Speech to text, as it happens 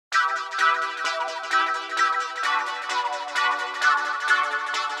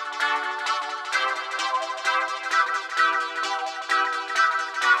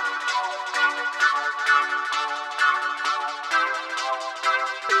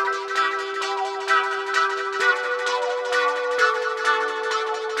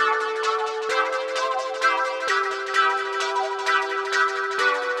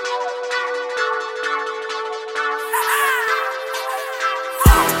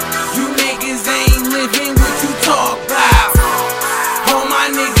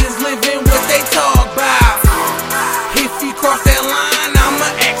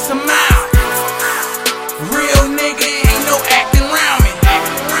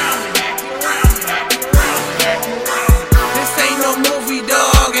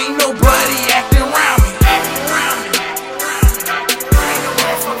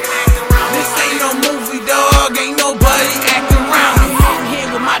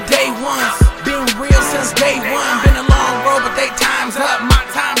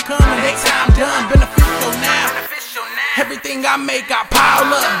make, I pile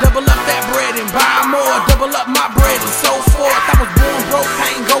up. Double up that bread and buy more. Double up my bread and so forth. I was born broke,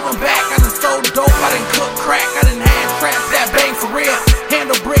 I ain't going back. I done sold dope, I done cook crack. I done had traps, that bang for real.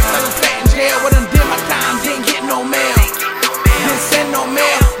 Handle bricks, I done sat in jail. Well, done did my time, didn't get no mail. Didn't send no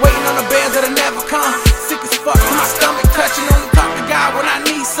mail, waiting on the bears that'll never come. Sick as fuck to my stomach touching. Only talk to God when I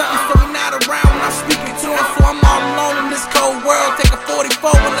need something. So he not around when I'm speaking to him. So I'm all alone in this cold world. Take a 44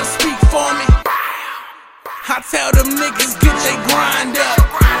 when they speak for me. I tell them niggas get they grind up.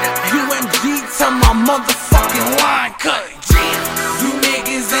 UMG till my motherfucking line cut. You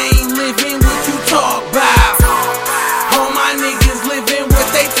niggas ain't living what you talk about. All my niggas living what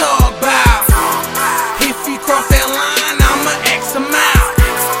they talk about. If he cross that line, I'ma X him out.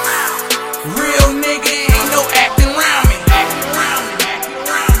 Real nigga ain't no acting around me.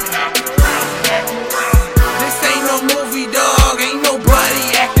 This ain't no movie, dog. Ain't nobody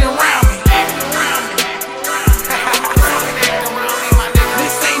acting around me.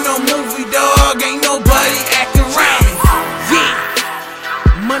 This ain't no movie, dog. Ain't nobody acting around me. Yeah.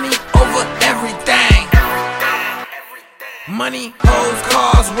 Money over everything. Money, hoes,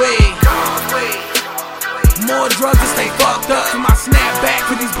 cars, weed. More drugs to stay fucked up. To my snapback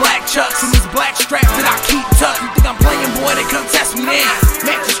for these black chucks and these black straps that I keep tucked. You think I'm playing, boy? They come test me then.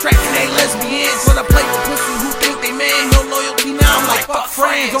 Match the straps and they lesbians. But I play with pussy who think they man. No loyalty now, I'm like fuck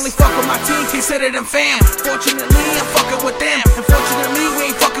friends. Only fuck with my team, consider them fam. Fortunately, I'm fucking with them. Unfortunately,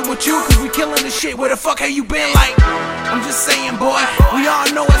 we ain't fucking with you, cause we killing this shit. Where the fuck have you been? Like, I'm just saying, boy. We all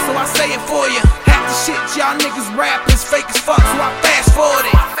know it, so I say it for you. Half the shit y'all niggas rap is fake as fuck, so I fast forward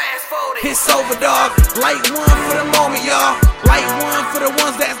it. It's over, dog. Light one for the moment, y'all. Light one for the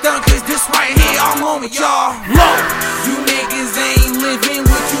ones that's done, cause this right here, I'm on it, y'all. Low.